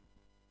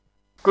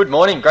Good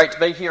morning, great to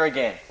be here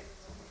again.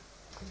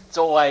 It's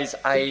always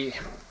a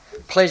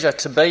pleasure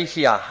to be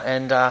here,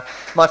 and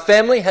my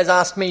family has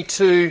asked me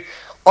to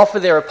offer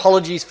their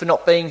apologies for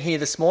not being here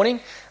this morning.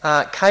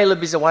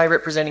 Caleb is away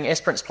representing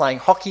Esperance playing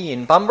hockey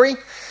in Bunbury,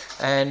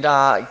 and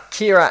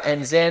Kira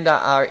and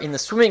Xander are in the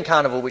swimming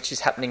carnival, which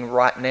is happening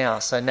right now,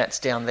 so Nat's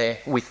down there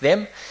with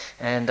them.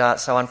 And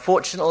so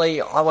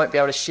unfortunately, I won't be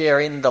able to share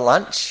in the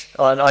lunch.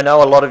 I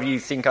know a lot of you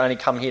think I only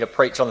come here to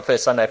preach on the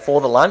first Sunday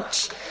for the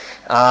lunch,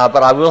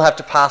 but I will have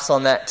to pass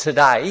on that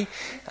today,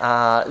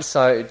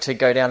 so to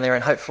go down there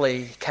and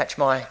hopefully catch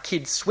my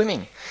kids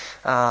swimming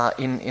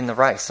in the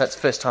race. That's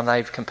the first time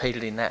they've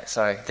competed in that,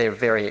 so they're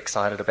very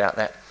excited about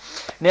that.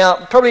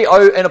 Now, probably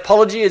owe an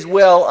apology as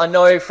well. I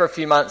know for a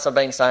few months I've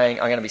been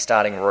saying I'm going to be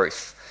starting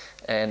Ruth.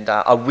 And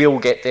I will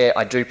get there,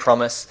 I do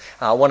promise.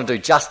 I want to do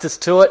justice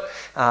to it,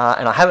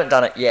 and I haven't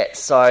done it yet.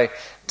 So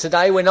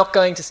today we're not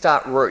going to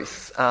start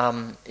Ruth.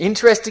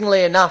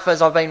 Interestingly enough,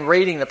 as I've been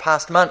reading the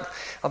past month,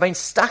 I've been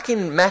stuck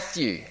in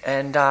Matthew,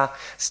 and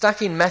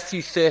stuck in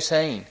Matthew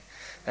 13.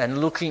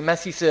 And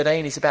Matthew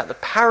 13 is about the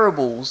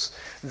parables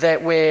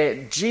where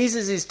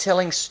Jesus is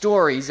telling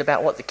stories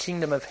about what the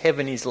kingdom of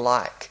heaven is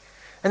like.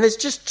 And there's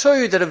just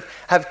two that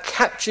have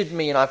captured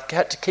me, and I've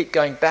had to keep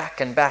going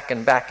back and back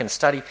and back and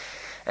study.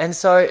 And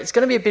so it's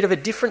going to be a bit of a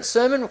different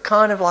sermon,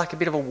 kind of like a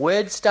bit of a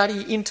word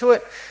study into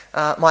it.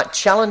 Might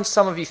challenge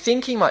some of your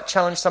thinking, might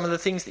challenge some of the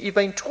things that you've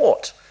been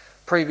taught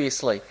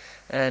previously.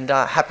 And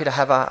happy to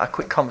have a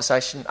quick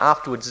conversation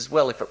afterwards as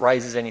well if it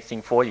raises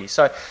anything for you.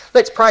 So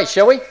let's pray,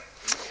 shall we?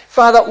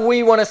 Father,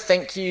 we want to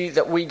thank you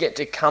that we get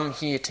to come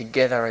here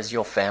together as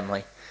your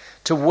family,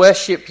 to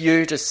worship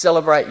you, to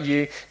celebrate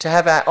you, to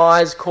have our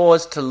eyes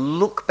caused to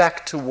look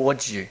back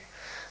towards you.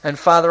 And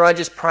Father, I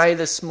just pray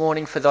this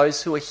morning for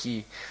those who are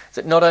here,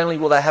 that not only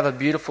will they have a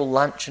beautiful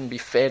lunch and be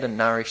fed and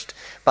nourished,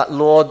 but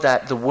Lord,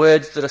 that the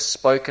words that are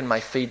spoken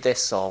may feed their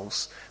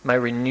souls, may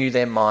renew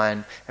their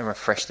mind and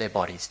refresh their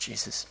bodies,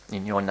 Jesus.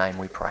 In your name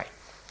we pray.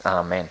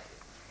 Amen.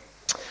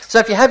 So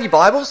if you have your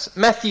Bibles,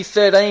 Matthew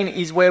 13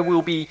 is where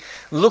we'll be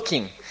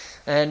looking.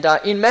 And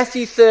in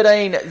Matthew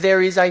 13,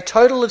 there is a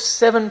total of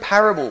 7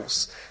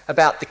 parables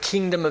about the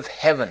kingdom of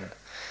heaven.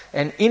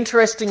 And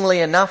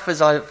interestingly enough,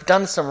 as I've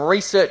done some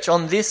research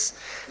on this,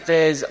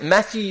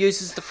 Matthew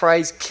uses the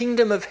phrase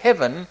kingdom of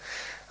heaven,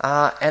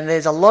 and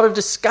there's a lot of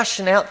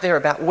discussion out there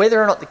about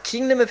whether or not the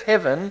kingdom of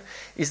heaven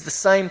is the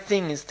same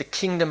thing as the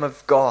kingdom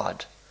of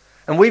God.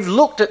 And we've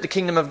looked at the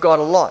kingdom of God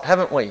a lot,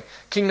 haven't we?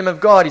 Kingdom of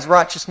God is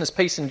righteousness,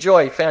 peace and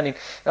joy, found in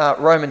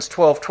Romans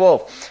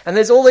 12:12. And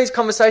there's all these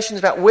conversations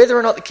about whether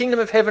or not the kingdom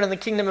of heaven and the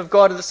kingdom of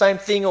God are the same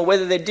thing, or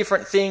whether they're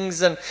different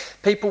things. And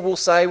people will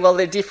say, well,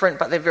 they're different,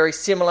 but they're very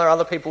similar.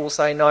 Other people will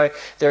say, no,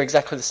 they're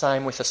exactly the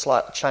same with a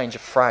slight change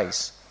of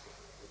phrase.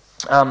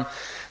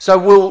 So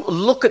we'll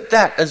look at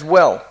that as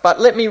well. But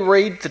let me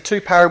read the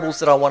 2 parables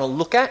that I want to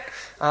look at.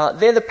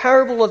 They're the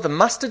parable of the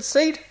mustard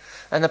seed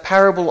and the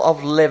parable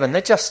of leaven.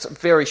 They're just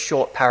very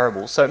short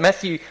parables. So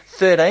Matthew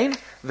 13,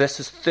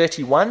 verses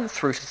 31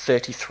 through to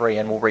 33,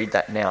 and we'll read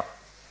that now.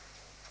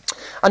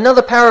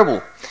 Another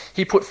parable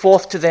he put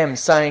forth to them,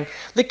 saying,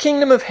 "The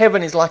kingdom of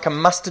heaven is like a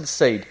mustard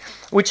seed,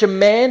 which a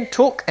man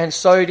took and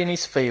sowed in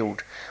his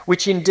field,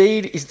 which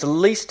indeed is the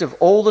least of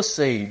all the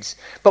seeds.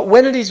 But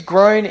when it is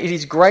grown, it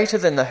is greater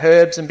than the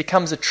herbs and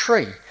becomes a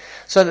tree,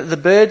 so that the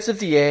birds of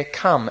the air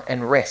come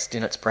and rest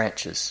in its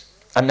branches."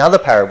 Another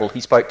parable he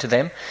spoke to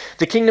them,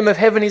 "The kingdom of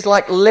heaven is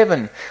like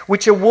leaven,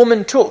 which a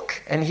woman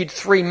took and hid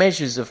 3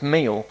 measures of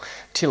meal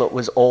till it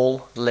was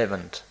all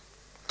leavened."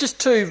 Just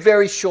 2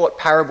 very short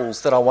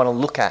parables that I want to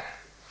look at.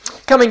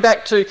 Coming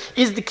back to,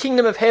 is the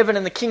kingdom of heaven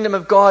and the kingdom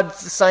of God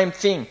the same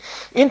thing?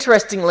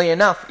 Interestingly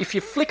enough, if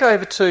you flick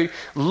over to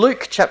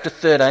Luke chapter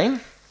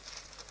 13,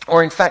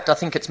 or in fact I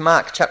think it's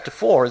Mark chapter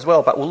 4 as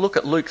well, but we'll look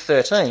at Luke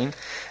 13,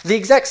 the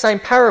exact same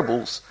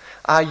parables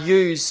are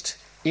used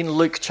in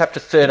Luke chapter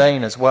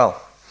 13 as well.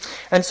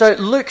 And so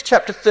Luke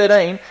chapter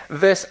 13,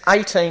 verse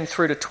 18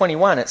 through to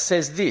 21, it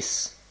says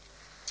this: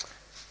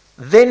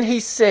 "Then he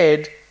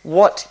said,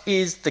 'What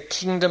is the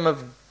kingdom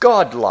of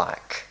God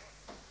like?'"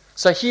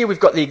 So here we've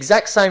got the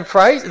exact same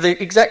phrase,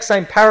 the exact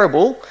same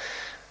parable.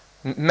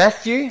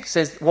 Matthew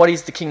says, "What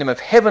is the kingdom of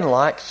heaven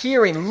like?"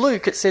 Here in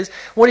Luke it says,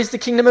 "What is the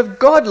kingdom of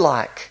God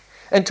like?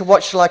 And to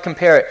what shall I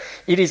compare it?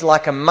 It is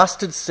like a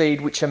mustard seed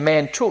which a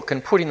man took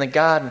and put in the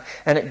garden,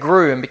 and it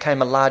grew and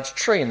became a large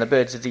tree, and the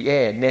birds of the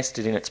air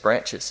nested in its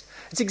branches."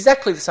 It's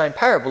exactly the same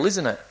parable,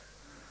 isn't it?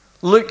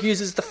 Luke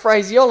uses the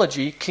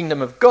phraseology,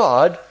 kingdom of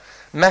God.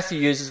 Matthew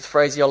uses the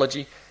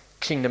phraseology,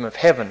 kingdom of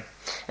heaven.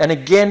 And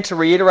again, to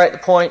reiterate the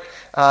point,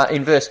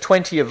 in verse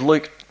 20 of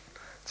Luke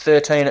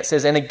 13 it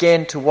says, "And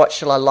again, to what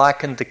shall I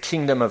liken the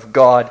kingdom of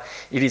God?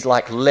 It is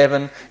like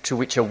leaven, to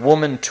which a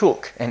woman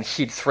took and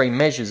hid 3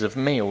 measures of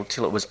meal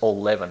till it was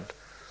all leavened."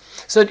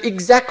 So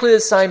exactly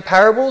the same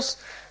parables.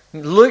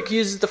 Luke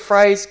uses the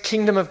phrase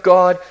kingdom of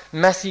God.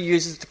 Matthew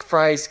uses the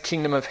phrase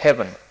kingdom of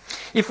heaven.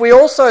 If we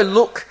also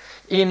look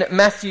in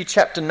Matthew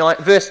chapter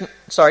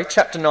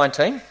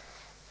 19.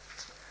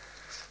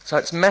 So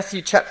it's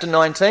Matthew chapter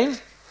 19.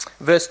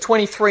 verse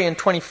 23 and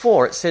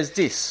 24, it says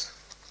this.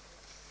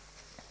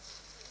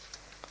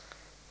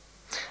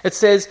 It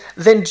says,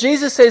 "Then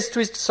Jesus says to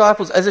his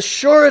disciples, 'As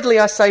assuredly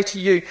I say to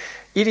you,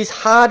 it is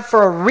hard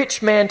for a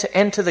rich man to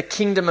enter the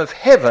kingdom of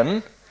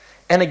heaven.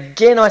 And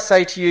again I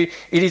say to you,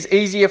 it is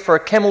easier for a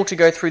camel to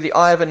go through the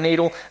eye of a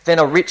needle than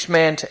a rich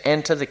man to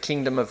enter the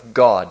kingdom of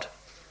God.'"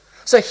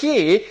 So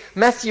here,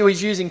 Matthew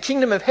is using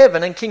kingdom of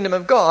heaven and kingdom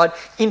of God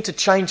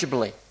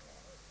interchangeably.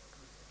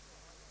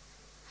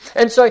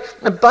 And so,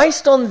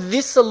 based on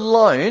this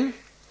alone,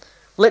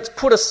 let's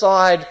put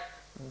aside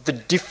the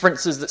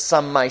differences that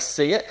some may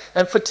see it.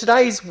 And for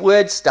today's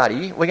word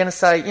study, we're going to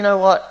say, you know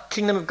what?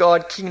 Kingdom of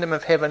God, kingdom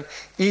of heaven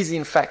is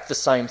in fact the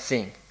same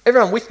thing.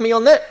 Everyone with me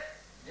on that?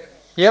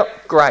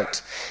 Yep,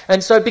 great.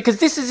 And so, because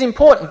this is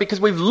important, because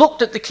we've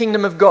looked at the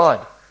kingdom of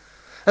God.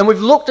 And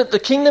we've looked at the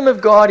kingdom of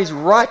God is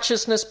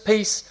righteousness,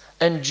 peace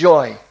and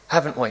joy,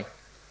 haven't we?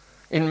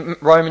 In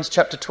Romans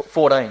chapter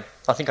 14.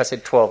 I think I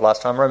said 12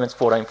 last time, Romans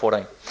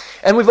 14:14.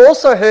 And we've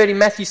also heard in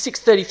Matthew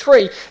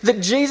 6:33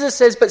 that Jesus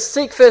says, "But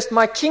seek first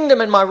my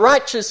kingdom and my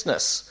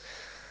righteousness."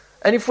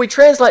 And if we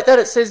translate that,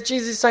 it says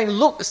Jesus is saying,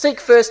 look, seek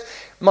first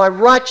my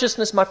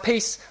righteousness, my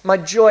peace, my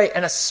joy,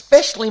 and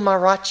especially my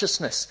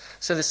righteousness.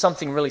 So there's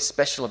something really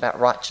special about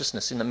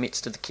righteousness in the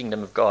midst of the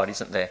kingdom of God,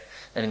 isn't there?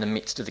 And in the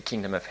midst of the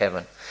kingdom of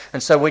heaven.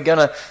 And so we're going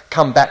to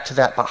come back to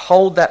that, but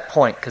hold that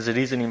point because it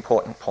is an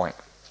important point.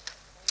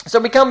 So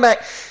we come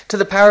back to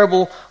the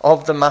parable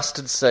of the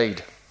mustard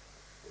seed.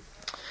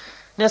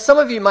 Now, some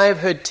of you may have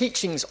heard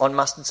teachings on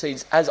mustard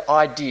seeds, as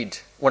I did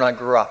when I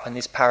grew up in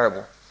this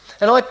parable.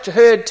 And I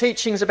heard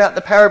teachings about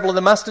the parable of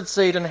the mustard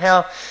seed and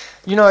how,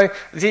 you know,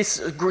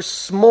 this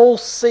small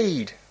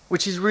seed,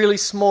 which is really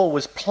small,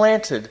 was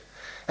planted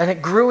and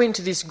it grew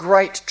into this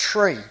great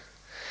tree.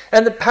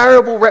 And the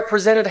parable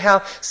represented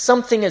how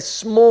something as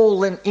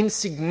small and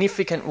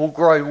insignificant will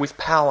grow with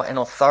power and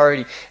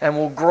authority and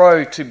will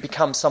grow to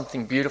become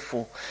something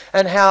beautiful.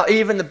 And how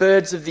even the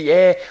birds of the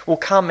air will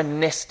come and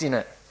nest in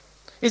it.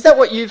 Is that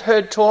what you've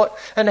heard taught?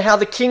 And how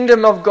the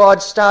kingdom of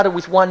God started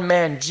with one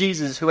man,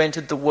 Jesus, who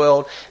entered the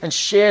world and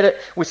shared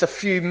it with a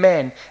few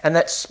men. And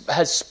that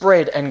has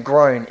spread and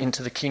grown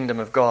into the kingdom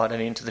of God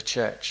and into the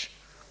church.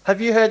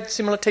 Have you heard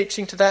similar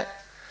teaching to that?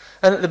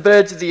 And that the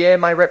birds of the air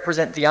may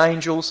represent the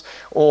angels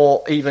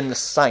or even the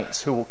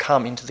saints who will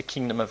come into the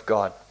kingdom of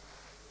God.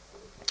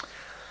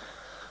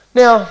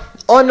 Now,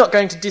 I'm not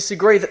going to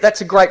disagree that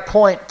that's a great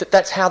point, that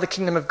that's how the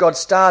kingdom of God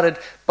started,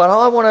 but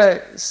I want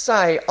to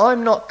say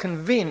I'm not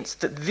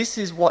convinced that this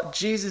is what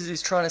Jesus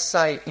is trying to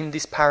say in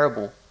this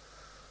parable.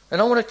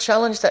 And I want to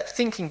challenge that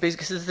thinking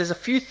because there's a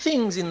few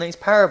things in these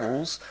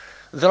parables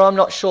that I'm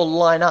not sure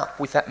line up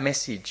with that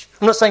message.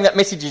 I'm not saying that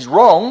message is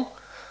wrong.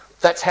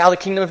 That's how the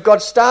kingdom of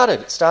God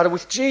started. It started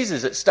with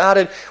Jesus. It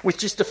started with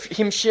just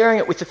him sharing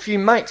it with a few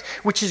mates,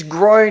 which has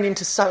grown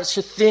into such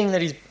a thing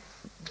that is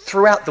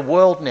throughout the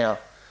world now.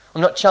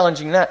 I'm not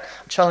challenging that.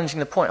 I'm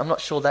challenging the point. I'm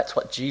not sure that's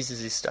what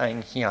Jesus is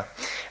saying here.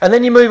 And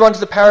then you move on to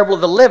the parable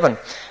of the leaven.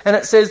 And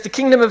it says, the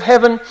kingdom of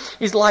heaven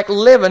is like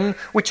leaven,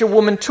 which a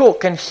woman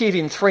took and hid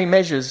in 3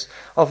 measures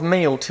of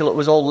meal till it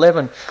was all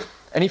leaven.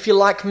 And if you're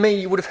like me,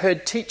 you would have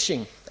heard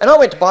teaching. And I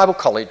went to Bible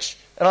college.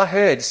 And I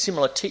heard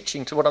similar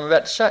teaching to what I'm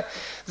about to show,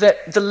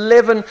 that the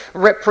leaven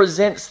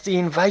represents the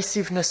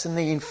invasiveness and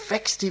the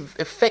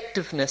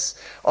effectiveness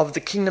of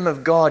the kingdom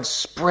of God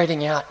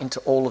spreading out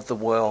into all of the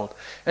world,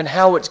 and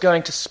how it's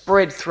going to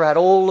spread throughout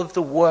all of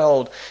the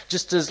world,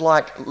 just as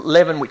like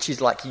leaven, which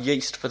is like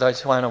yeast for those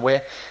who aren't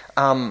aware,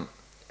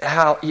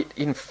 how it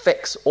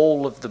infects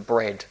all of the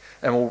bread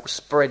and will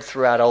spread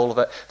throughout all of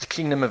it. The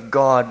kingdom of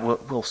God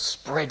will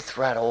spread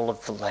throughout all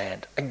of the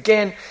land.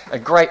 Again, a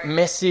great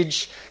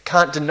message.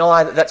 Can't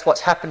deny that that's what's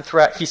happened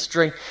throughout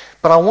history.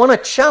 But I want to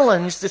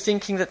challenge the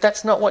thinking that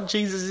that's not what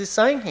Jesus is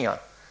saying here.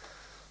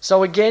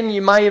 So again,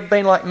 you may have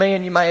been like me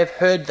and you may have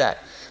heard that.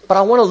 But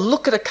I want to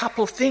look at a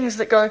couple of things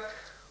that go,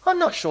 I'm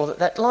not sure that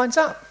that lines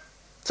up.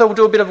 So we'll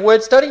do a bit of a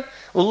word study.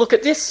 We'll look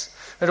at this.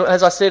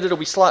 As I said, it'll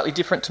be slightly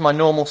different to my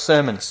normal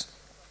sermons.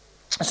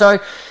 So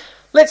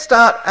let's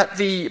start at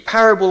the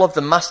parable of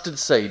the mustard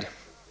seed.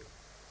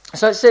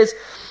 So it says,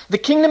 the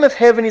kingdom of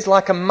heaven is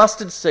like a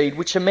mustard seed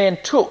which a man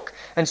took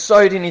and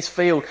sowed in his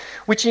field,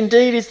 which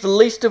indeed is the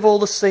least of all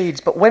the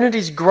seeds, but when it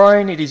is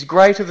grown, it is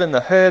greater than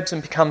the herbs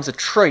and becomes a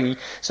tree,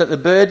 so that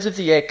the birds of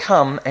the air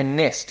come and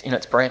nest in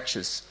its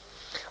branches.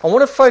 I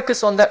want to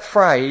focus on that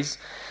phrase,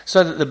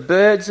 so that the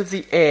birds of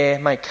the air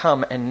may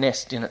come and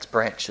nest in its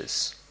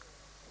branches.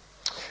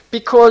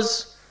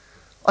 Because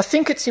I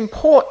think it's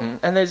important,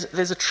 and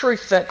there's a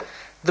truth that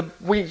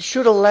we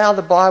should allow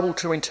the Bible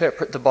to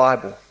interpret the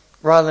Bible,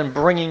 rather than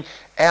bringing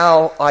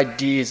our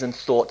ideas and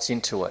thoughts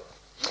into it.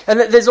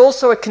 And that there's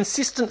also a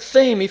consistent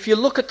theme. If you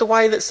look at the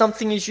way that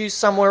something is used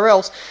somewhere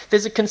else,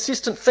 there's a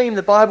consistent theme.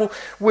 The Bible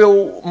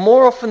will,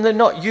 more often than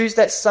not, use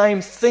that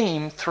same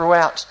theme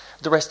throughout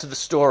the rest of the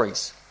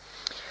stories.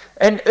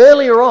 And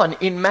earlier on,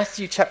 in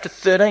Matthew chapter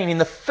 13, in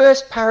the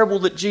first parable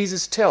that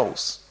Jesus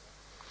tells,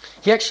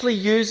 he actually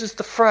uses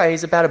the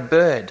phrase about a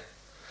bird.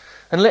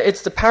 And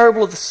it's the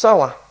parable of the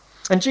sower.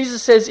 And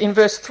Jesus says in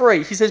verse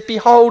 3, he says,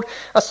 "Behold,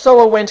 a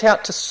sower went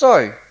out to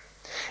sow,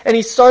 and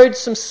he sowed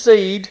some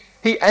seed,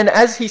 and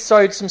as he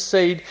sowed some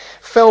seed,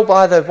 fell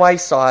by the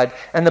wayside,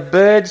 and the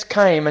birds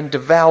came and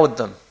devoured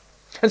them."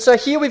 And so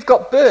here we've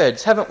got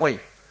birds, haven't we?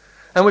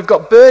 And we've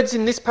got birds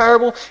in this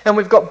parable, and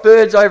we've got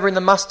birds over in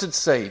the mustard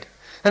seed.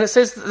 And it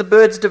says that the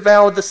birds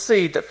devoured the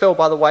seed that fell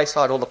by the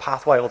wayside or the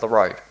pathway or the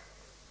road.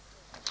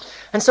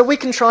 And so we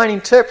can try and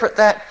interpret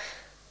that,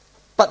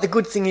 but the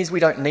good thing is we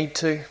don't need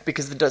to,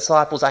 because the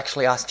disciples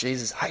actually asked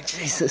Jesus, "Hey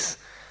Jesus,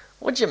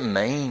 what do you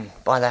mean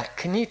by that?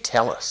 Can you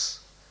tell us?"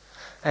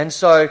 And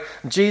so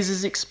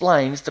Jesus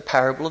explains the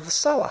parable of the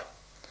sower.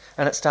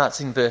 And it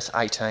starts in verse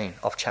 18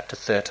 of chapter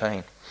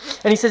 13.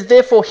 And he says,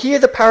 "Therefore hear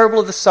the parable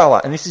of the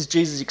sower." And this is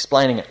Jesus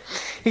explaining it.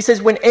 He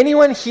says, "When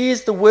anyone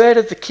hears the word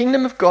of the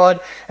kingdom of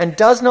God and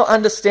does not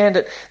understand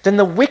it, then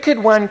the wicked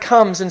one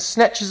comes and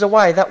snatches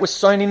away that was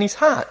sown in his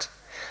heart.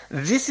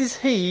 This is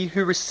he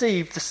who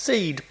received the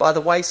seed by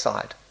the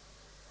wayside."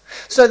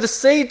 So the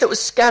seed that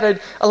was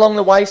scattered along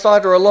the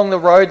wayside or along the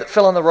road, that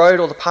fell on the road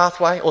or the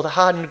pathway or the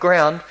hardened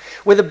ground,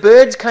 where the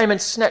birds came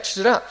and snatched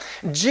it up,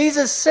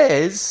 Jesus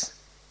says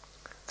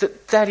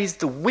that that is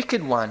the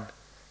wicked one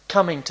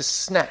coming to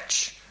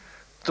snatch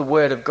the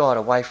word of God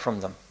away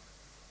from them.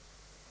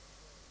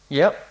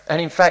 Yep.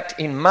 And in fact,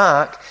 in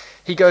Mark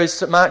goes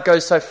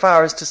so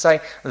far as to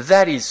say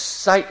that is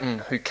Satan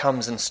who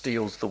comes and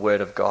steals the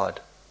word of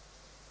God.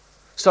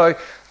 So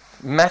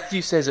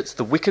Matthew says it's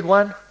the wicked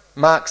one.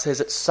 Mark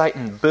says it's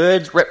Satan.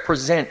 Birds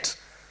represent,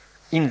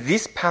 in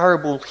this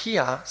parable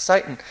here,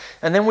 Satan.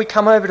 And then we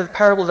come over to the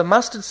parable of the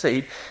mustard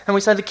seed, and we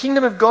say the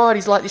kingdom of God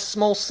is like this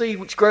small seed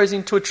which grows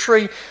into a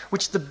tree,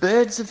 which the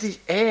birds of the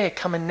air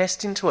come and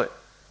nest into it.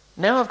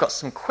 Now I've got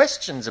some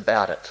questions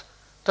about it,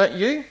 don't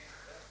you?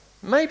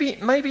 Maybe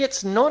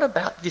it's not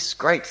about this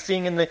great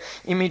thing and the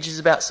image is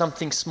about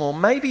something small.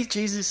 Maybe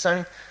Jesus is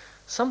saying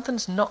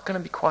something's not going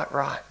to be quite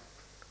right.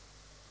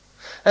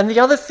 And the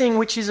other thing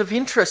which is of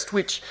interest,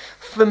 which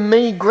for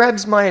me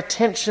grabs my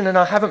attention and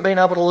I haven't been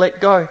able to let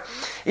go,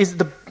 is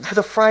the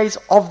phrase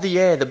 "of the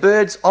air," the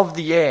birds of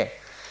the air.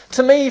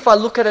 To me, if I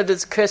look at it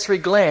as a cursory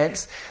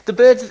glance, the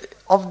birds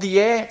of the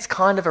air, it's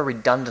kind of a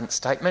redundant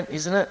statement,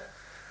 isn't it?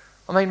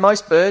 I mean,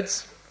 most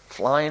birds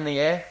fly in the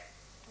air.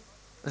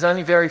 There's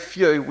only very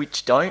few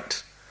which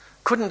don't.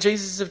 Couldn't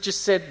Jesus have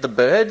just said the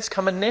birds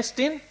come and nest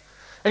in?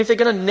 And if they're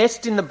going to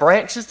nest in the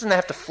branches, then they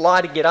have to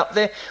fly to get up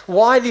there.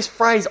 Why this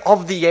phrase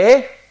 "of the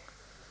air"?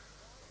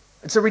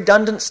 It's a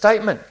redundant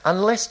statement,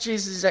 unless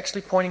Jesus is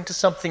actually pointing to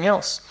something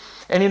else.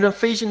 And in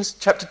Ephesians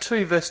chapter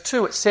 2, verse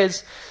 2, it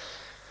says,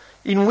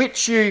 "In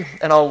which you,"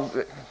 and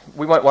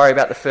we won't worry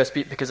about the first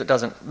bit because it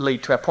doesn't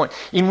lead to our point,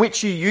 "in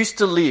which you used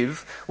to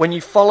live when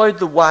you followed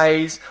the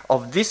ways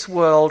of this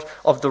world,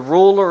 of the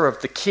ruler of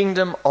the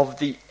kingdom of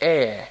the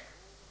air."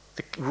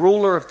 The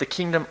ruler of the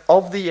kingdom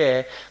of the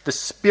air, the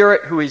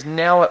spirit who is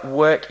now at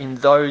work in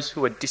those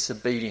who are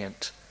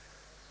disobedient.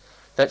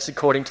 That's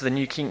according to the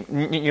New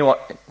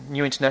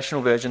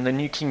International Version. The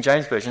New King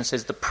James Version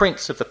says the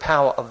prince of the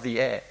power of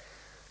the air.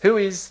 Who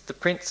is the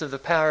prince of the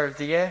power of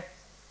the air?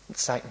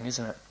 It's Satan,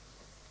 isn't it?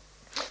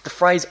 The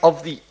phrase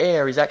 "of the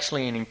air" is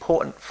actually an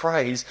important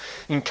phrase.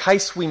 In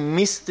case we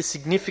miss the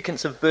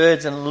significance of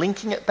birds and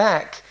linking it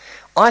back,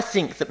 I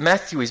think that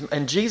Matthew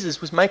and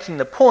Jesus was making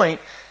the point,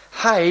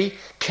 hey,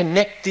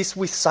 connect this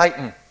with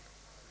Satan,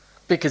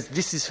 because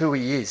this is who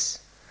he is.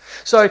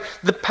 So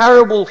the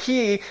parable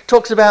here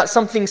talks about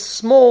something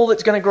small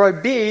that's going to grow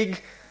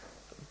big,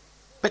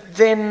 but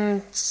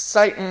then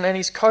Satan and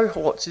his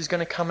cohorts is going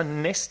to come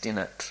and nest in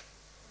it.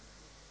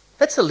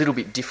 That's a little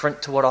bit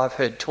different to what I've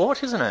heard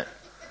taught, isn't it?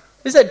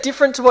 Is that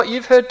different to what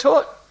you've heard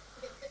taught?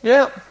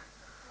 Yeah.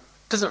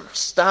 Does it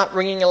start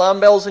ringing alarm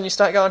bells and you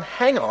start going,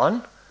 hang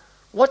on,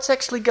 what's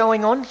actually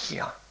going on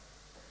here?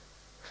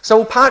 So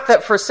we'll park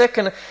that for a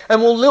second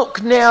and we'll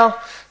look now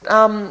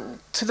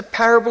to the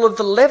parable of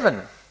the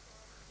leaven.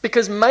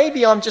 Because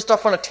maybe I'm just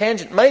off on a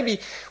tangent. Maybe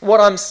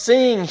what I'm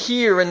seeing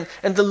here and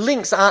the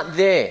links aren't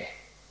there.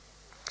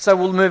 So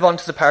we'll move on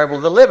to the parable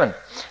of the leaven,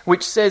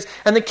 which says,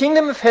 "And the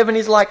kingdom of heaven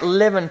is like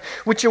leaven,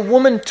 which a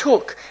woman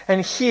took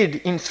and hid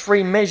in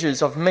 3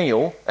 measures of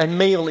meal." And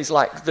meal is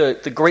like,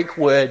 the Greek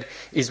word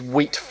is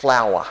wheat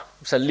flour.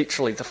 So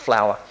literally the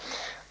flour,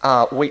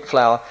 wheat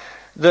flour.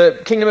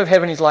 "The kingdom of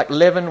heaven is like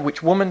leaven,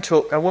 which a woman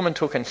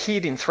took and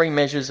hid in 3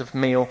 measures of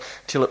meal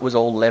till it was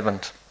all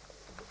leavened."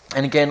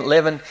 And again,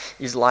 leaven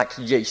is like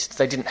yeast.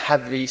 They didn't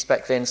have yeast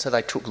back then, so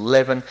they took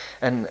leaven,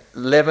 and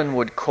leaven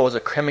would cause a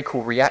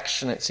chemical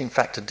reaction. It's in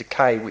fact a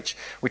decay, which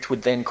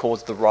would then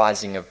cause the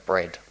rising of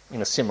bread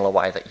in a similar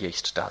way that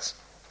yeast does.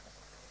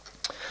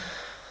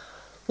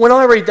 When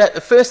I read that,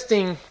 the first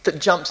thing that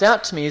jumps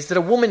out to me is that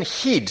a woman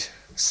hid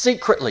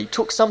secretly,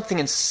 took something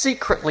and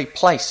secretly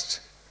placed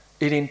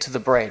it into the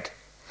bread.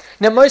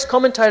 Now, most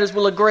commentators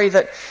will agree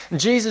that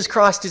Jesus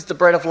Christ is the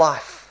bread of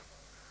life,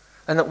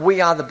 and that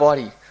we are the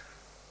body.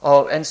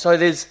 Oh, and so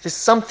there's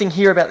something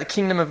here about the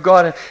kingdom of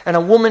God, and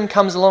a woman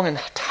comes along and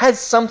has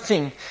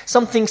something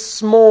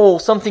small,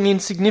 something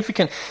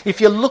insignificant. If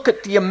you look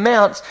at the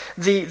amounts,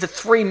 the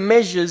 3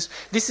 measures,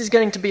 this is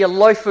going to be a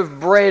loaf of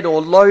bread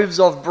or loaves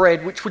of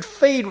bread, which would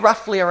feed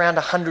roughly around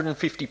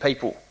 150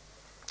 people.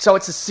 So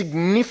it's a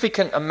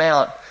significant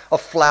amount of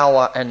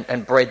flour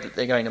and bread that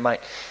they're going to make.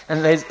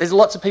 And there's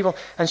lots of people,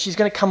 and she's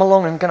going to come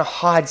along and going to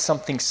hide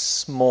something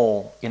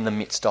small in the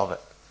midst of it,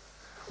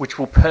 which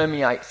will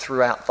permeate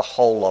throughout the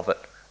whole of it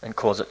and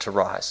cause it to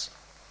rise.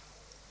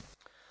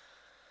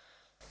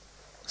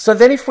 So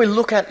then if we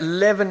look at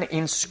leaven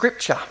in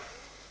Scripture,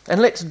 and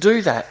let's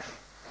do that,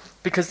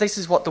 because this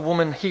is what the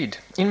woman hid.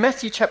 In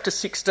Matthew chapter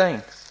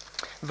 16,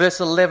 verse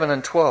 11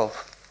 and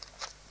 12,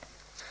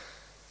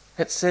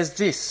 it says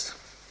this,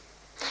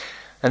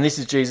 and this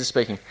is Jesus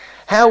speaking,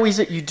 "How is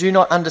it you do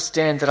not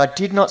understand that I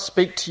did not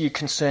speak to you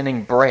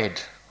concerning bread?"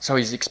 So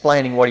he's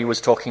explaining what he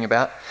was talking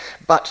about.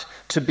 "But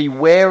to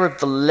beware of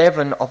the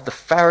leaven of the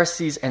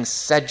Pharisees and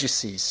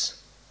Sadducees."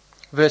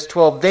 Verse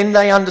 12, "Then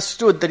they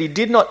understood that he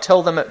did not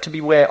tell them to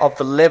beware of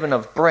the leaven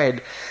of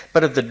bread,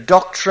 but of the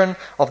doctrine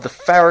of the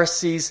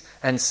Pharisees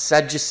and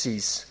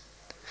Sadducees."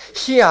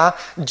 Here,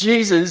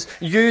 Jesus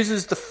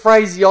uses the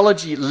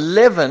phraseology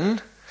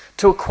leaven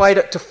to equate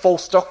it to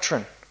false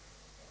doctrine.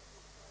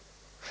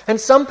 And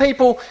some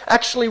people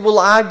actually will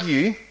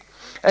argue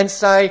and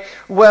say,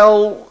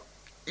 well,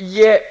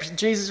 yeah,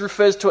 Jesus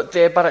refers to it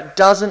there, but it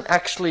doesn't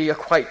actually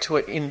equate to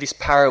it in this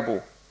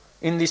parable.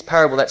 In this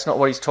parable, that's not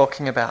what he's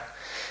talking about.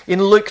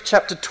 In Luke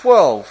chapter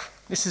 12,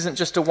 this isn't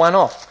just a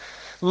one-off.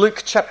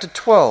 Luke chapter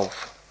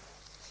 12,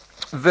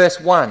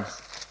 verse 1.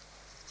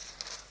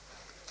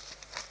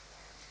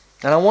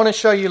 And I want to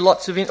show you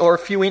a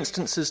few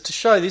instances to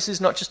show this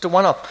is not just a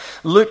one-off.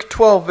 Luke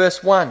 12,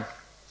 verse 1.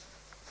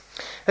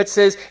 It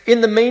says,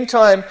 "In the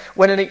meantime,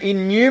 when an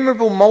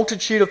innumerable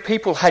multitude of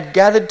people had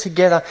gathered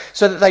together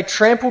so that they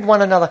trampled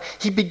one another,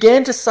 he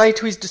began to say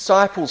to his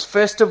disciples,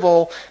 first of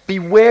all,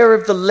 beware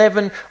of the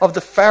leaven of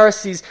the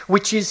Pharisees,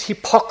 which is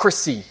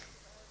hypocrisy."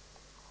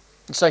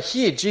 And so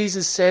here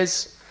Jesus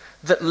says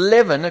that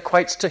leaven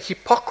equates to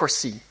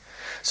hypocrisy.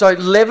 So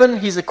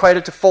leaven is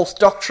equated to false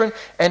doctrine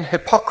and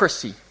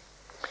hypocrisy.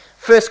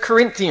 1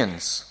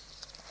 Corinthians.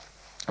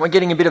 We're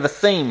getting a bit of a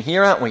theme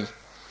here, aren't we?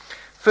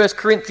 1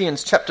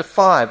 Corinthians chapter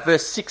 5,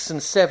 verse 6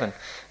 and 7.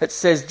 It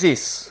says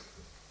this.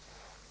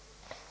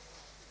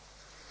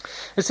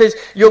 It says,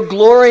 "Your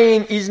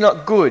glorying is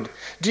not good.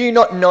 Do you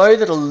not know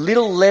that a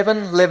little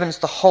leaven leavens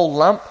the whole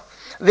lump?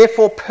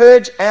 Therefore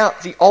purge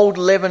out the old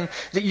leaven,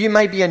 that you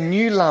may be a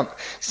new lump,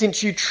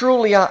 since you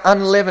truly are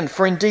unleavened.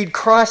 For indeed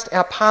Christ,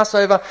 our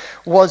Passover,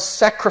 was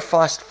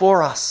sacrificed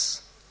for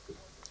us."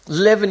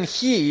 Leaven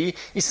here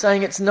is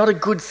saying it's not a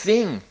good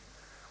thing.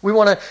 We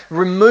want to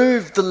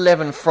remove the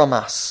leaven from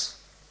us.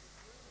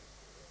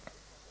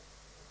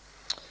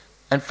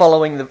 And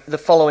following the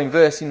following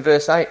verse, in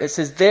verse 8, it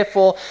says,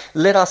 "Therefore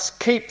let us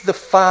keep the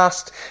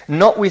fast,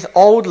 not with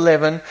old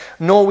leaven,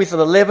 nor with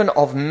the leaven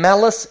of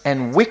malice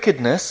and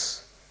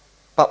wickedness,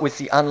 but with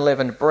the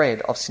unleavened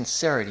bread of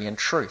sincerity and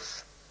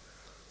truth."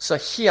 So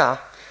here,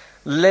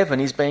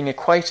 leaven is being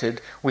equated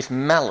with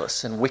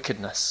malice and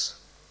wickedness.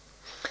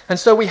 And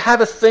so we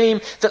have a theme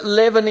that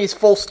leaven is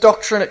false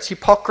doctrine, it's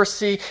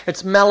hypocrisy,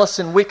 it's malice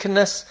and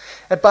wickedness,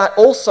 but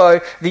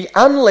also the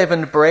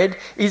unleavened bread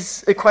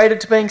is equated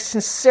to being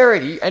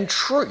sincerity and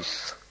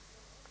truth.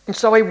 And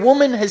so a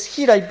woman has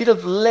hid a bit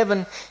of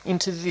leaven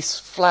into this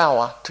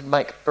flour to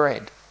make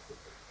bread.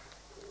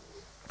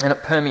 And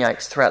it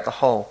permeates throughout the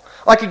whole.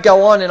 I could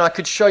go on and I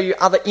could show you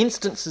other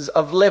instances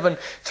of leaven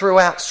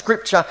throughout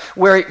Scripture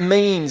where it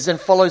means and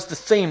follows the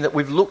theme that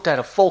we've looked at,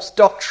 of false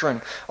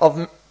doctrine,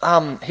 of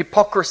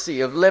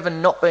hypocrisy, of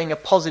leaven not being a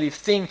positive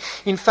thing.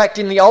 In fact,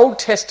 in the Old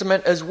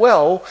Testament as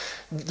well,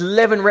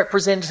 leaven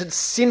represented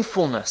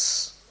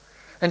sinfulness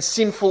and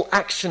sinful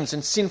actions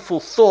and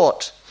sinful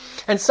thought.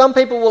 And some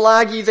people will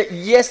argue that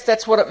yes,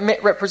 that's what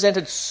it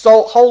represented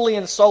wholly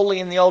and solely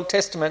in the Old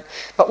Testament.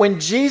 But when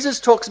Jesus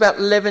talks about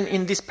leaven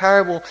in this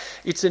parable,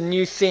 it's a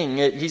new thing.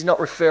 He's not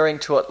referring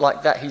to it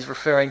like that. He's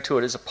referring to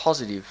it as a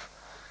positive.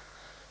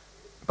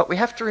 But we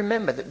have to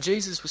remember that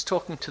Jesus was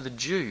talking to the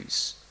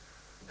Jews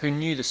who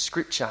knew the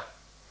Scripture.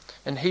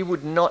 And he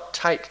would not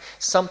take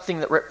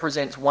something that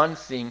represents one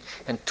thing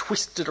and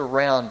twist it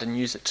around and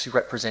use it to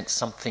represent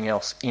something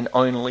else in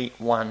only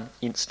one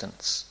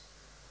instance.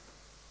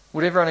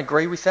 Would everyone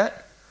agree with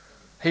that?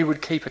 He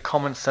would keep a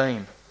common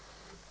theme.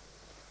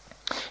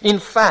 In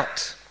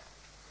fact,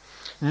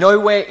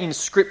 nowhere in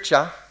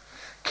Scripture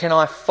can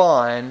I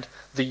find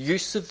the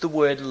use of the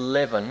word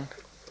leaven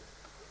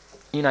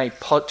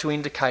to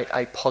indicate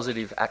a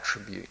positive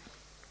attribute,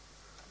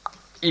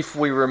 if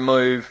we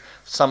remove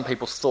some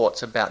people's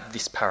thoughts about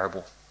this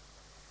parable.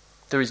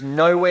 There is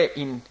nowhere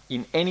in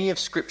any of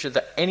Scripture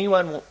that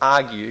anyone will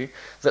argue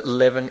that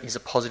leaven is a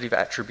positive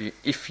attribute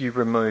if you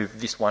remove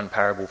this one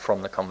parable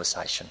from the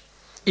conversation.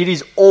 It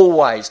is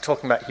always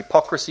talking about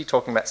hypocrisy,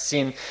 talking about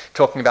sin,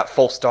 talking about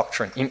false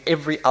doctrine in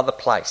every other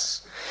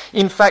place.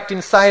 In fact,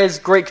 in Thayer's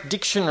Greek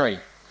dictionary,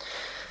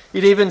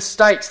 It even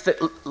states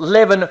that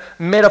leaven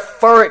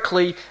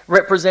metaphorically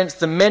represents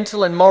the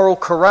mental and moral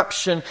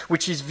corruption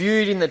which is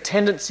viewed in the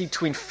tendency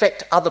to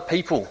infect other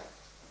people.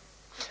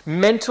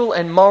 Mental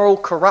and moral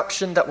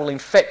corruption that will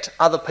infect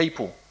other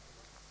people.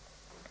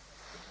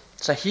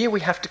 So here we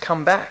have to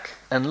come back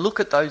and look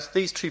at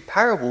these two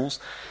parables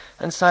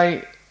and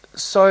say,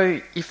 so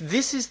if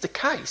this is the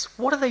case,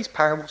 what are these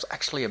parables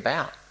actually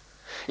about?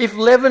 If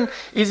leaven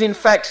is in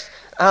fact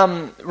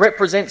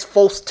represents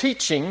false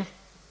teaching,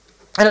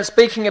 and it's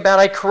speaking about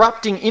a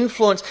corrupting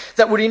influence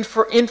that would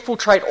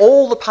infiltrate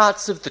all the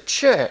parts of the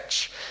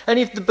church. And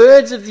if the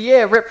birds of the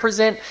air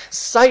represent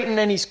Satan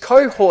and his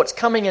cohorts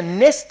coming and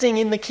nesting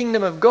in the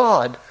kingdom of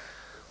God,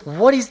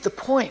 what is the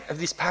point of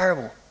this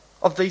parable,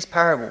 of these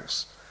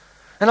parables?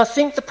 And I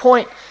think the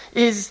point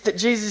is that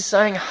Jesus is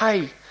saying,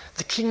 hey,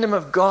 the kingdom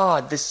of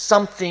God, there's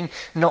something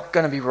not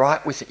going to be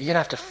right with it. You're going to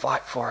have to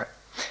fight for it.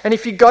 And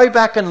if you go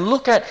back and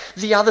look at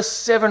the other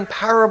 7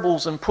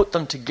 parables and put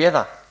them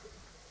together,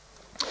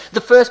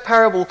 the first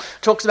parable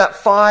talks about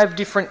 5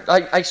 different,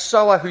 a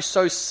sower who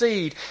sows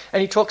seed,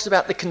 and he talks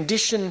about the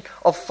condition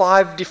of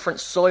 5 different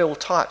soil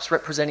types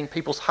representing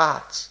people's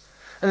hearts.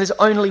 And there's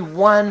only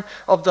one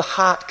of the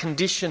heart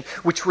condition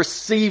which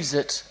receives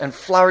it and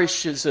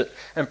flourishes it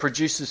and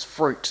produces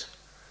fruit.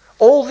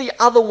 All the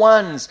other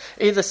ones,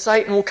 either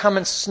Satan will come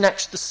and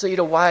snatch the seed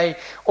away,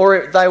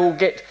 or they will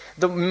get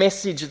the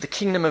message of the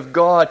kingdom of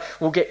God,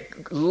 will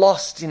get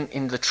lost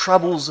in the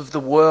troubles of the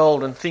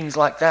world and things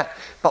like that.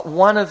 But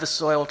one of the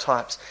soil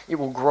types, it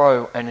will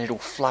grow and it will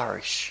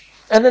flourish.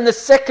 And then the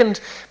second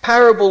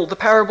parable, the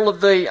parable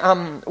of the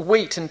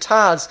wheat and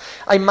tares,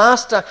 a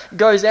master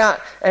goes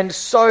out and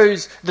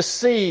sows the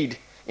seed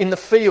in the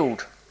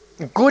field,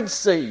 good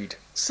seed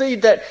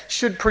that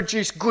should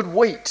produce good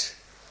wheat.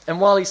 And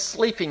while he's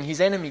sleeping,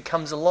 his enemy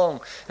comes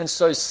along and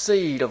sows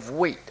seed of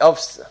wheat,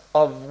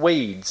 of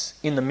weeds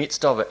in the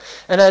midst of it.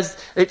 And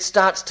as it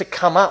starts to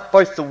come up,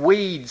 both the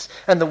weeds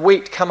and the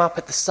wheat come up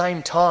at the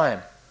same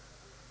time.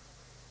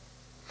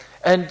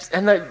 And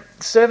the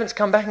servants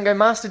come back and go,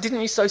 Master, didn't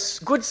you sow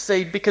good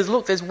seed? Because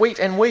look, there's wheat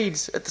and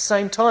weeds at the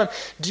same time.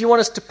 Do you want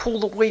us to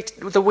pull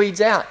the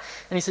weeds out?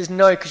 And he says,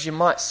 no, because you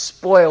might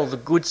spoil the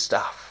good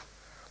stuff.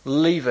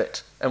 Leave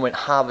it, and when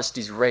harvest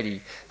is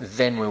ready,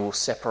 then we will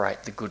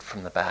separate the good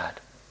from the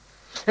bad.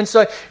 And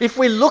so if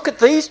we look at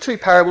these two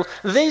parables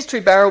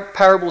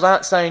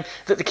aren't saying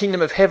that the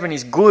kingdom of heaven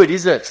is good,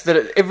 is it?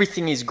 That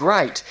everything is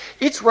great.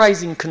 It's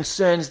raising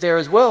concerns there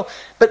as well.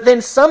 But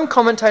then some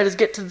commentators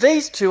get to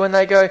these two and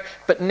they go,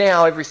 but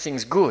now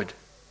everything's good.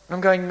 And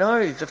I'm going,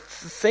 no, the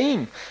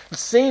theme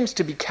seems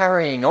to be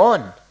carrying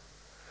on.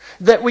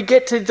 That we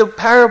get to the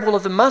parable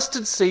of the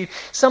mustard seed,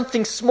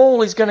 something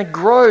small is going to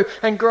grow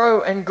and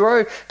grow and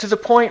grow to the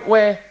point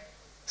where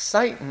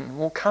Satan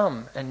will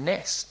come and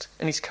nest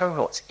and his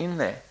cohorts in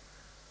there.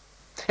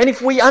 And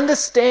if we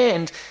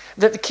understand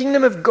that the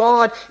kingdom of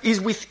God is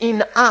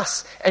within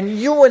us and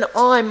you and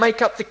I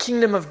make up the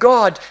kingdom of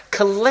God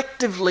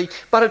collectively,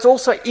 but it's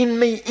also in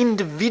me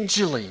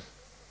individually,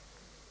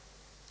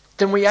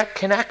 then we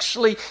can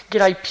actually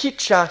get a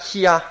picture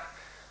here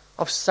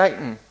of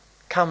Satan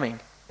coming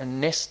and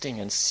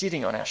nesting and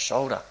sitting on our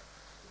shoulder.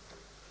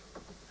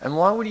 And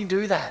why would he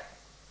do that?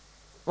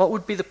 What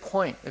would be the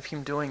point of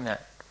him doing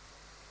that?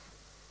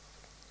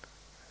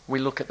 We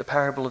look at the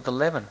parable of the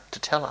leaven to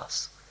tell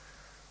us,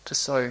 to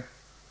sow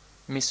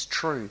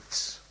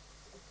mistruths,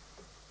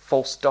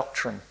 false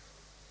doctrine,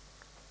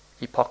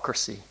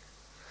 hypocrisy.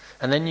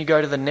 And then you go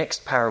to the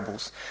next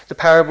parables, the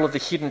parable of the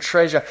hidden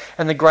treasure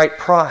and the great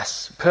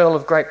price, pearl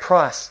of great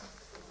price.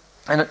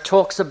 And it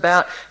talks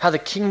about how the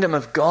kingdom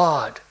of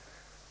God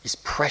is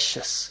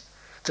precious,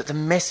 that the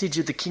message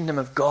of the kingdom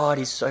of God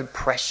is so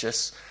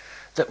precious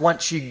that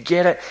once you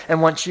get it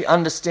and once you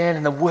understand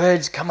and the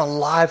words come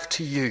alive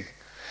to you,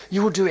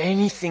 you will do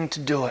anything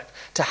to do it,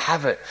 to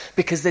have it,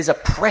 because there's a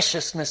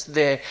preciousness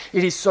there.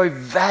 It is so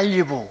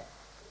valuable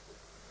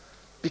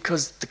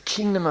because the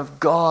kingdom of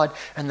God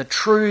and the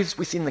truths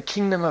within the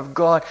kingdom of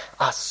God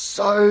are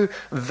so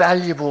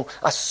valuable,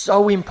 are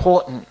so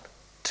important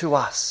to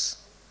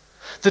us.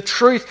 The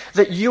truth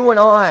that you and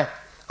I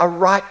are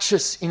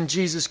righteous in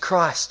Jesus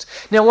Christ.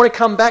 Now I want to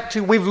come back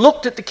to, we've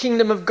looked at the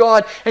kingdom of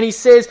God and he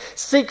says,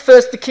 seek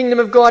first the kingdom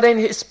of God and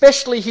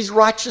especially his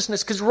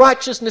righteousness, because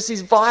righteousness is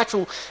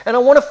vital. And I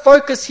want to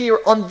focus here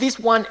on this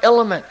one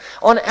element,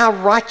 on our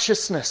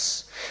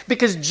righteousness,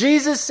 because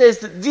Jesus says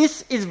that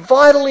this is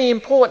vitally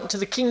important to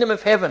the kingdom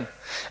of heaven.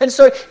 And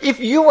so if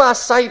you are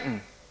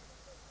Satan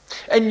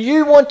and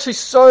you want to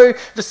sow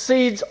the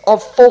seeds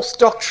of false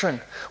doctrine,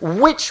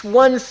 which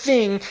one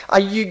thing are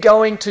you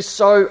going to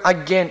sow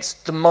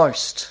against the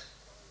most?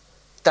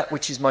 That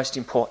which is most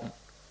important.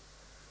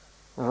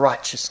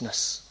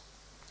 Righteousness.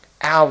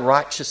 Our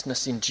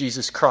righteousness in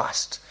Jesus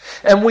Christ.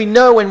 And we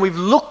know, and we've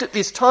looked at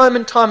this time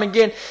and time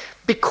again,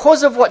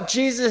 because of what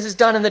Jesus has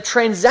done and the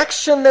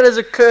transaction that has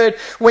occurred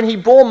when he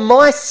bore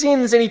my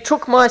sins and he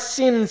took my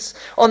sins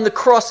on the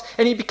cross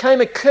and he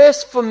became a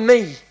curse for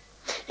me.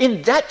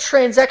 In that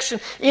transaction,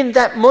 in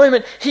that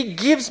moment, he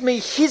gives me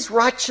his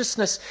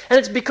righteousness. And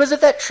it's because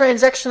of that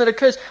transaction that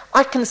occurs,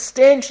 I can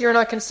stand here and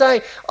I can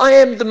say, I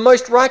am the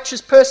most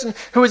righteous person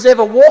who has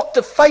ever walked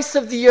the face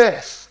of the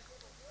earth.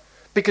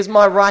 Because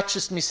my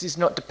righteousness is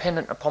not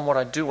dependent upon what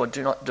I do or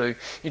do not do.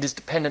 It is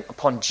dependent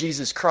upon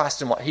Jesus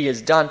Christ and what he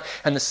has done.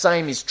 And the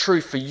same is true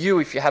for you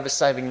if you have a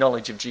saving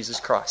knowledge of Jesus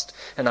Christ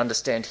and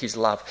understand his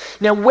love.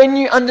 Now, when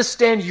you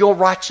understand your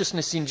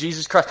righteousness in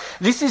Jesus Christ,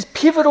 this is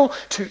pivotal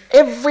to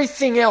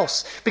everything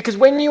else. Because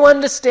when you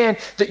understand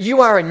that you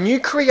are a new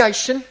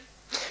creation,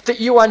 that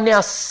you are now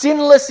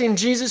sinless in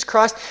Jesus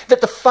Christ, that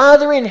the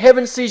Father in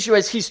heaven sees you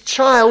as his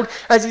child,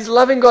 as his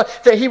loving God,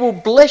 that he will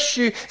bless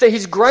you, that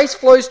his grace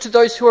flows to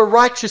those who are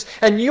righteous,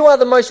 and you are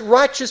the most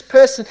righteous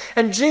person.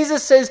 And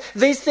Jesus says,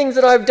 these things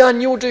that I've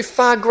done, you will do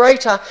far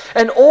greater.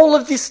 And all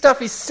of this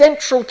stuff is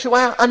central to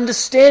our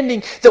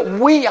understanding that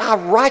we are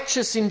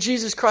righteous in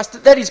Jesus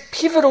Christ, that is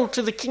pivotal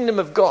to the kingdom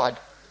of God.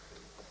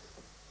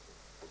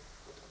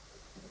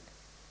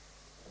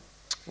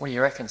 What do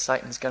you reckon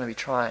Satan's going to be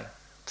trying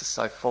to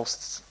sow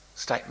false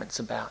statements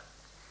about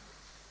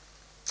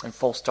and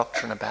false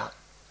doctrine about?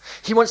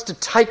 He wants to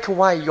take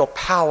away your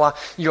power,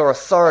 your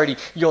authority,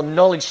 your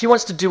knowledge. He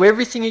wants to do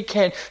everything he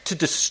can to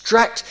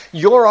distract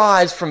your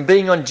eyes from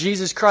being on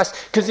Jesus Christ,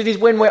 because it is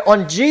when we're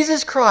on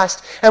Jesus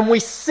Christ and we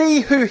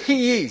see who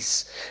he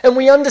is and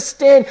we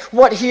understand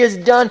what he has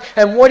done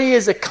and what he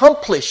has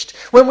accomplished,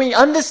 when we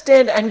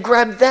understand and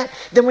grab that,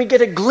 then we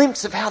get a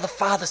glimpse of how the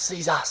Father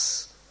sees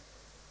us.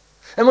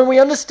 And when we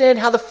understand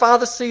how the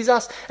Father sees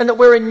us and that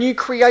we're a new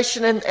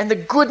creation and the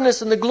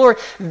goodness and the glory,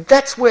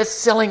 that's worth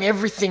selling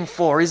everything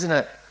for, isn't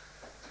it?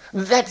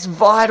 That's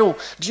vital.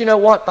 Do you know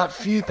what? But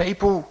few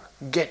people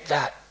get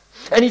that.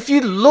 And if you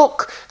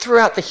look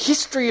throughout the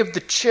history of the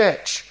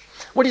church,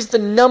 what is the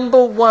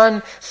number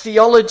one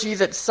theology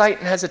that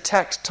Satan has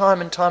attacked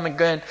time and time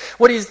again?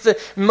 What is the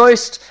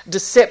most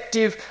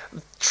deceptive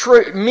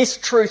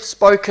mistruth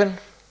spoken?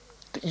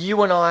 That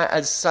you and I,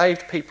 as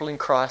saved people in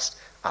Christ,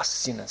 are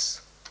sinners.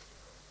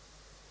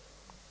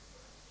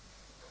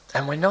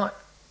 And we're not,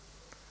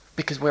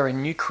 because we're a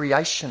new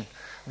creation.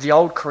 The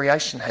old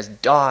creation has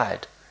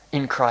died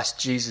in Christ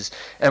Jesus,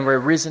 and we're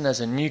risen as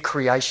a new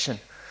creation.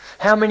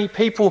 How many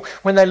people,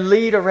 when they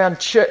lead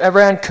around church,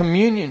 around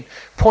communion,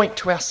 point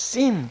to our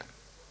sin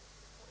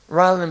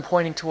rather than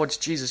pointing towards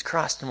Jesus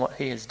Christ and what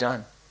he has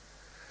done?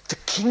 The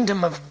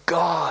kingdom of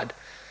God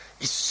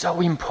is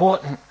so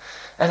important.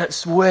 And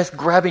it's worth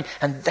grabbing.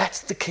 And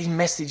that's the key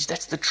message.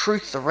 That's the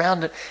truth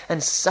around it.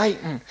 And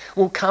Satan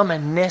will come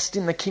and nest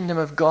in the kingdom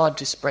of God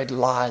to spread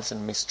lies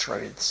and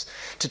mistruths,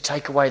 to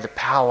take away the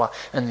power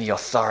and the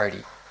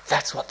authority.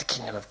 That's what the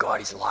kingdom of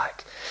God is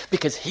like.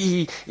 Because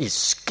he is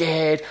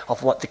scared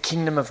of what the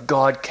kingdom of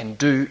God can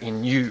do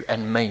in you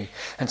and me.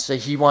 And so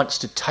he wants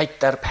to take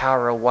that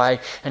power away,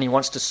 and he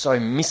wants to sow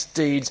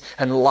misdeeds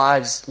and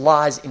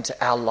lies into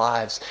our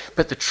lives.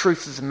 But the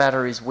truth of the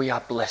matter is we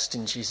are blessed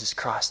in Jesus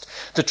Christ.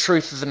 The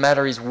truth of the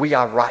matter is we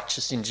are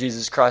righteous in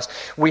Jesus Christ.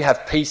 We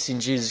have peace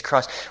in Jesus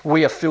Christ.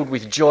 We are filled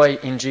with joy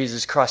in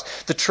Jesus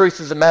Christ. The truth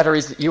of the matter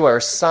is that you are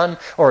a son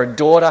or a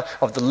daughter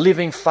of the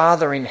living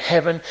Father in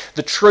heaven.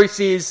 The truth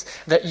is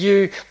that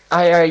you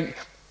are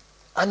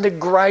under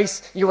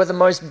grace. You are the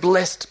most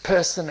blessed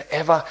person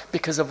ever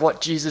because of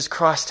what Jesus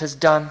Christ has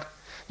done.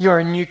 You're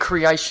a new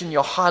creation.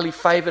 You're highly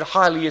favoured,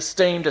 highly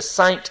esteemed, a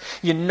saint.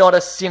 You're not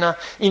a sinner.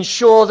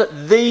 Ensure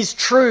that these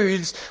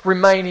truths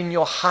remain in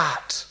your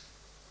heart.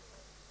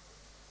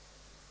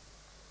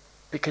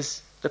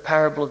 Because the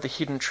parable of the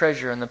hidden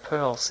treasure and the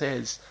pearl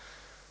says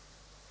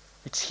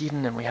it's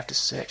hidden and we have to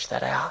search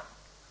that out.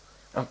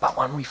 But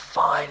when we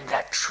find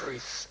that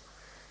truth,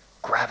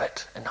 grab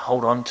it and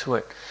hold on to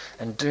it,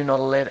 and do not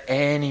let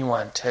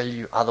anyone tell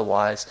you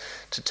otherwise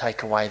to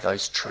take away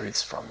those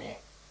truths from you.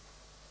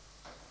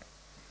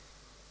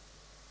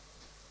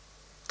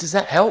 Does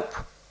that help?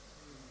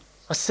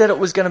 I said it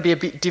was going to be a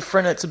bit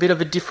different. It's a bit of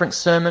a different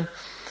sermon.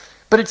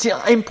 But it's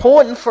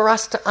important for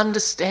us to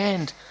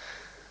understand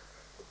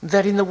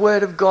that in the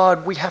Word of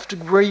God we have to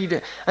read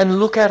it and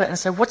look at it and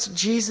say, what's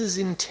Jesus'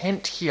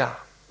 intent here?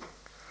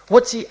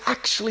 What's he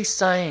actually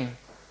saying?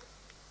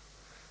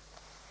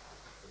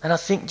 And I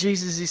think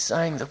Jesus is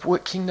saying the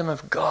kingdom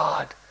of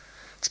God,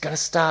 it's going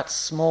to start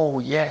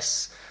small,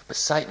 yes, but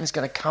Satan's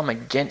going to come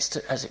against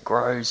it as it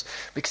grows,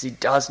 because he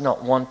does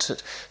not want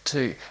it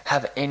to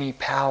have any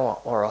power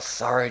or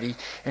authority,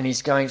 and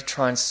he's going to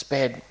try and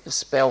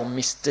spell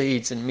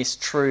misdeeds and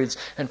mistruths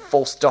and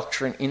false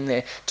doctrine in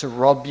there to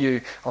rob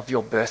you of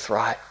your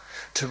birthright,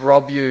 to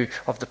rob you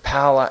of the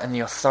power and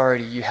the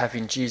authority you have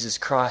in Jesus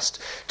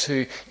Christ,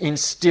 to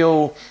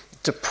instill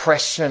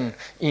depression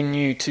in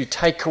you, to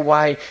take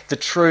away the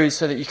truth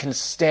so that you can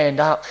stand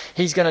up.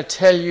 He's going to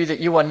tell you that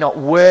you are not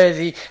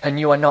worthy and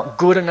you are not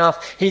good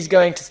enough. He's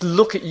going to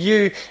look at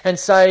you and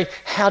say,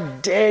 how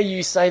dare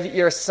you say that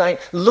you're a saint?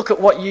 Look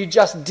at what you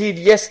just did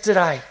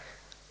yesterday.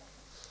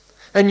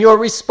 And your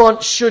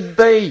response should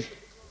be,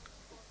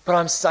 but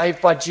I'm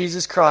saved by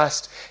Jesus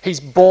Christ.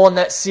 He's borne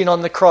that sin on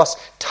the cross.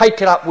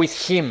 Take it up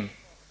with him,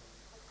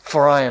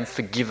 for I am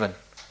forgiven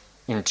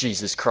in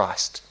Jesus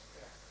Christ.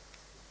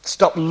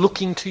 Stop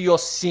looking to your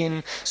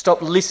sin.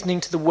 Stop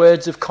listening to the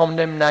words of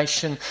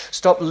condemnation.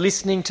 Stop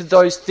listening to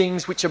those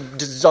things which are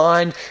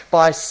designed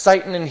by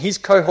Satan and his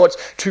cohorts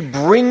to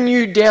bring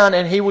you down,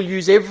 and he will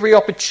use every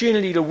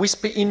opportunity to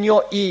whisper in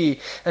your ear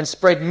and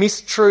spread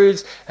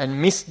mistruths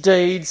and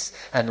misdeeds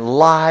and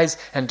lies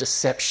and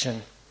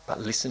deception. But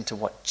listen to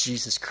what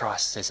Jesus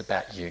Christ says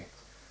about you,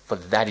 for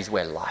that is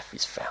where life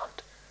is found.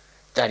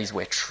 That is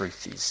where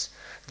truth is.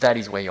 That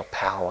is where your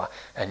power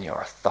and your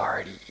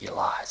authority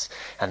lies.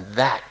 And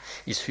that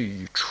is who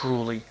you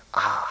truly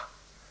are.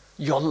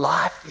 Your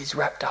life is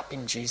wrapped up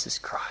in Jesus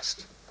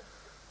Christ.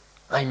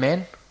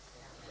 Amen?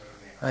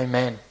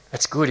 Amen.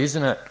 It's good,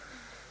 isn't it?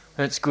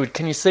 It's good.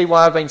 Can you see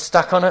why I've been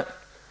stuck on it?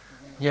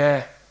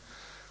 Yeah.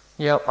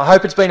 Yeah. I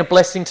hope it's been a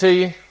blessing to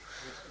you.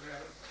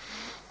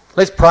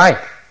 Let's pray.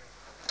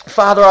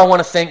 Father, I want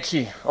to thank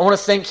you. I want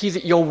to thank you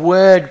that your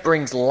word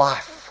brings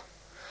life.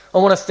 I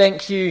want to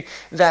thank you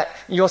that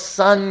your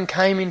Son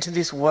came into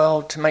this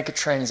world to make a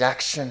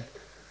transaction,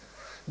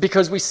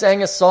 because we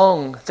sang a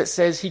song that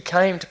says he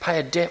came to pay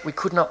a debt we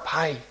could not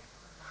pay.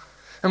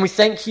 And we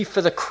thank you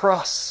for the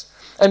cross.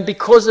 And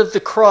because of the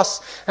cross,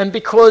 and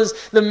because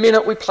the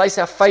minute we place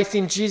our faith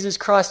in Jesus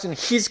Christ and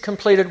his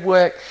completed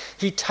work,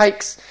 he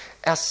takes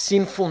our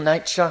sinful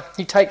nature,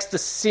 he takes the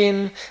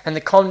sin and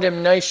the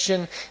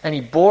condemnation, and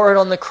he bore it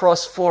on the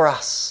cross for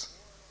us.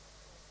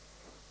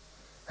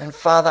 And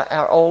Father,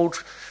 our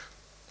old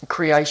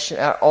creation,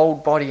 our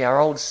old body, our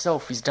old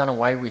self is done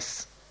away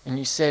with. And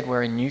you said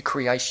we're a new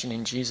creation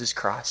in Jesus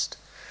Christ.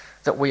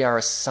 That we are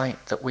a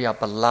saint, that we are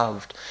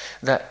beloved,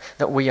 that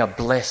we are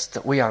blessed,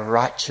 that we are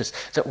righteous,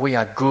 that we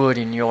are good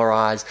in your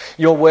eyes.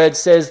 Your word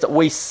says that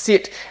we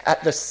sit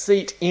at the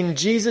seat in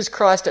Jesus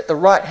Christ at the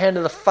right hand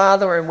of the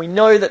Father, and we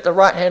know that the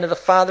right hand of the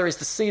Father is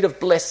the seat of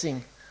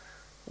blessing.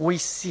 We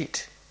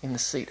sit in the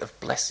seat of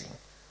blessing.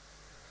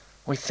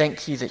 We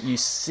thank you that you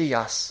see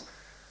us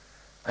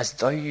as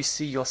though you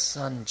see your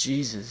Son,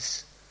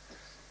 Jesus,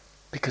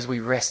 because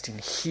we rest in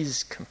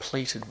his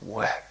completed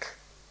work.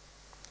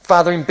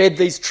 Father, embed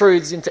these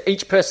truths into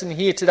each person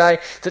here today,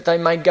 that they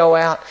may go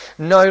out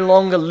no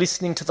longer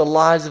listening to the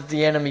lies of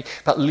the enemy,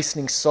 but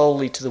listening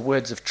solely to the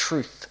words of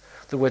truth,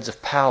 the words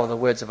of power, the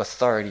words of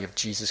authority of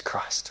Jesus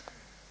Christ.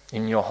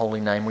 In your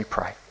holy name we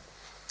pray.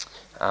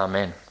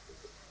 Amen.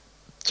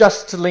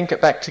 Just to link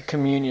it back to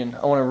communion,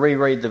 I want to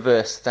reread the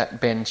verse that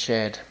Ben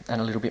shared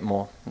and a little bit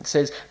more. It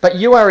says, "But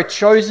you are a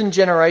chosen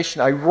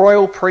generation, a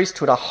royal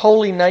priesthood, a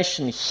holy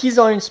nation, his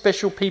own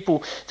special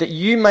people, that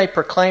you may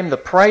proclaim the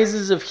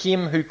praises of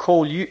him who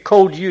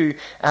called you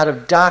out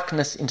of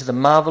darkness into the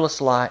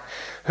marvelous light,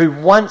 who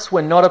once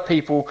were not a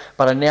people,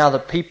 but are now the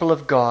people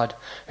of God,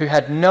 who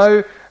had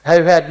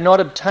not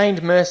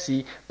obtained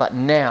mercy, but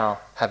now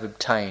have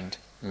obtained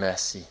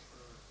mercy."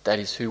 That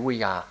is who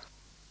we are